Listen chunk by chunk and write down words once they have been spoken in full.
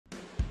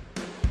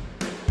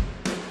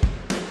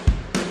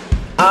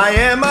I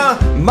am a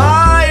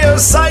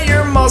myocyte,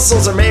 your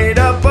muscles are made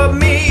up of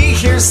me.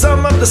 Here's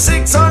some of the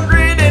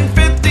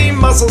 650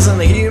 muscles in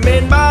the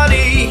human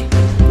body.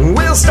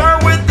 We'll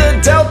start with the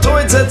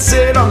deltoids that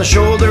sit on the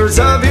shoulders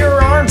of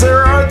your arms.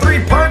 There are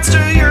 3 parts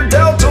to your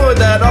deltoid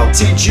that I'll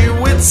teach you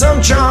with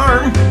some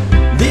charm.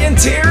 The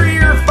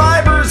anterior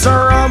fibers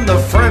are on the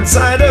front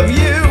side of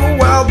you,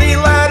 while the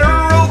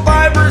lateral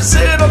fibers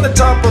sit on the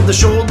top of the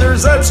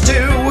shoulders, that's 2.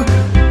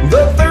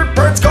 The third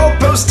part's called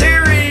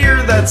posterior,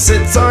 that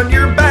sits on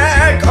your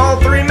back. All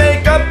 3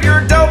 make up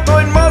your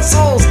deltoid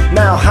muscles.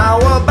 Now how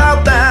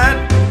about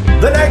that?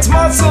 The next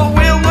muscle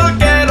we'll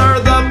look at are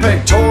the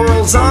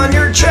pectorals on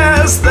your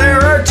chest. There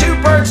are 2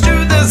 parts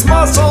to this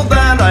muscle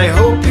that I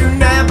hope you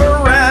never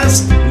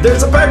rest.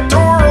 There's a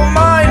pectoral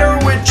minor,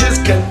 which is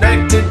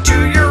connected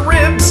to your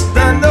ribs.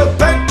 Then the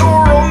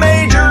pectoral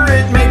major,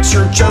 it makes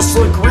your chest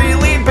look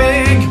really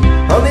big.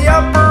 On the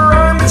upper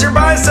arm is your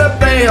bicep,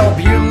 they help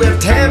you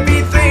lift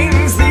heavy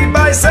things. The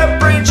bicep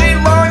brachii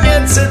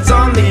longhead sits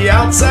on the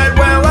outside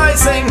while I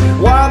sing,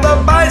 while the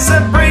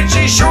bicep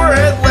brachii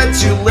shorehead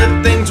lets you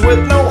lift things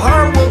with no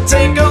harm. We'll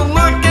take a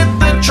look at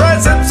the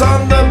triceps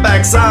on the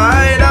back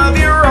side of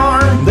your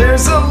arm.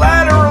 There's a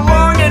lateral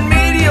long and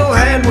medial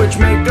head, which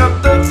make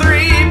up the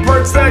 3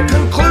 parts that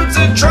concludes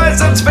the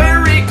triceps.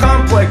 Very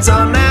complex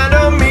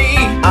anatomy.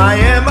 I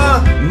am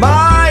a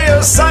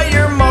myocyte,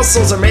 your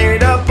muscles are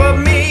made up of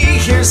me.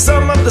 Here's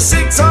some of the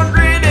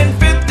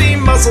 650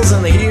 muscles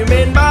in the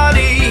human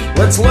body.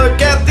 Let's look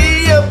at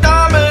the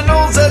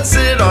abdominals that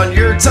sit on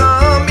your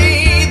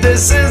tummy.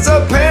 This is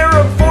a pair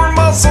of 4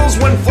 muscles,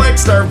 when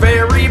flexed are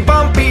very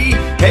bumpy.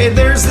 Hey,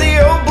 there's the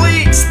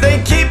obliques, they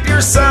keep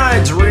your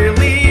sides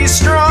really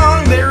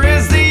strong. There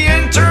is the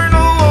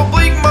internal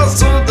oblique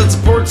muscle that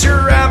supports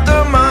your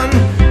abdomen.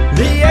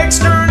 The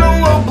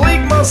external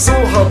oblique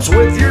muscle helps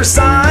with your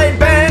side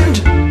bend.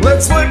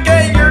 Let's look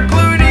at your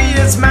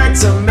gluteus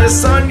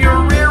maximus on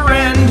your rear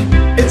end.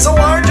 It's the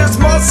largest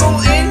muscle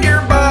in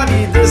your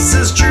body, this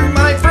is true,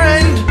 my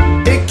friend.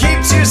 It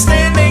keeps you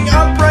standing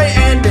upright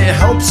and it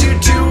helps you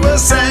to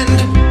ascend.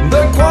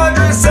 The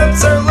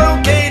quadriceps are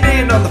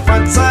located on the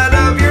front side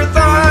of your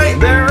thigh.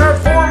 There are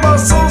 4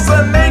 muscles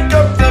that make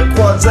up the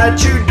quads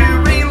that you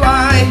do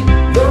rely.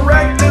 The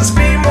rectus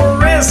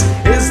femoris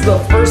is the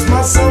first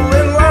muscle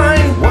in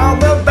line, while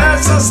the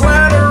vastus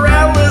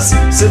lateralis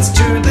sits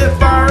to the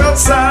far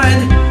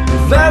outside.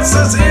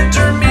 Vastus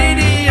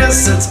intermedius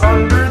sits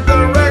under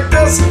the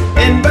rectus,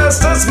 and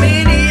vastus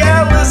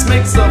medialis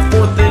makes the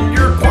 4th in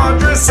your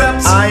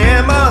quadriceps. I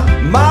am a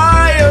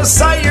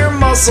myocyte, your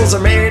muscles are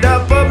made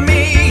up of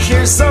me.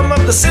 Here's some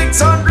of the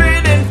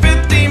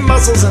 650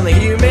 muscles in the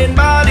human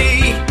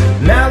body.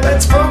 Now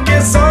let's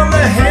focus on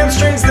the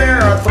hamstrings. There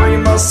are 3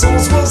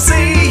 muscles we'll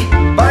see.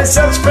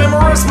 Biceps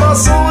femoris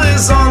muscle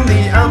is on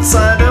the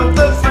outside of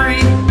the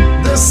 3.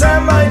 The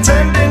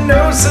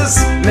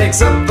semitendinosus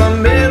makes up the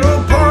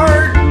middle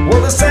part,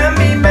 while the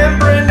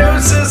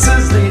semimembranosus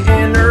is the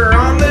inner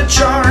on the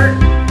chart.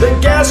 The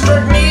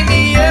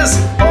gastrocnemius,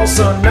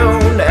 also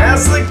known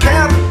as the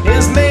calf,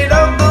 is made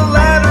of the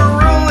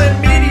lateral and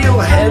medial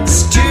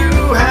heads, 2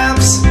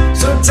 halves.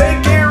 So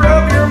take care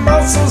of your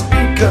muscles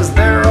because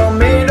they're all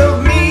made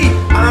of me.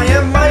 I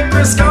am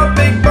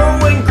microscopic bone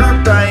when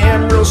grouped, I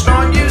am real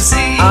strong, you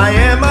see. I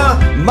am a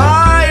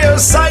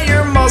myocyte,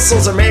 your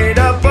muscles are made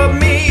up of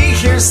me.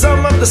 Here's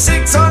some of the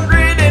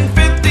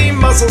 650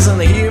 muscles in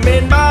the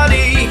human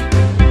body.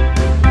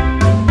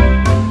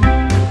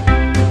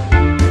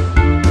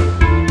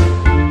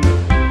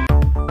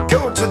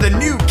 Go to the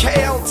new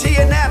KLT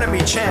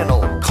Anatomy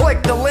channel.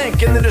 Click the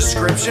link in the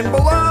description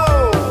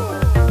below.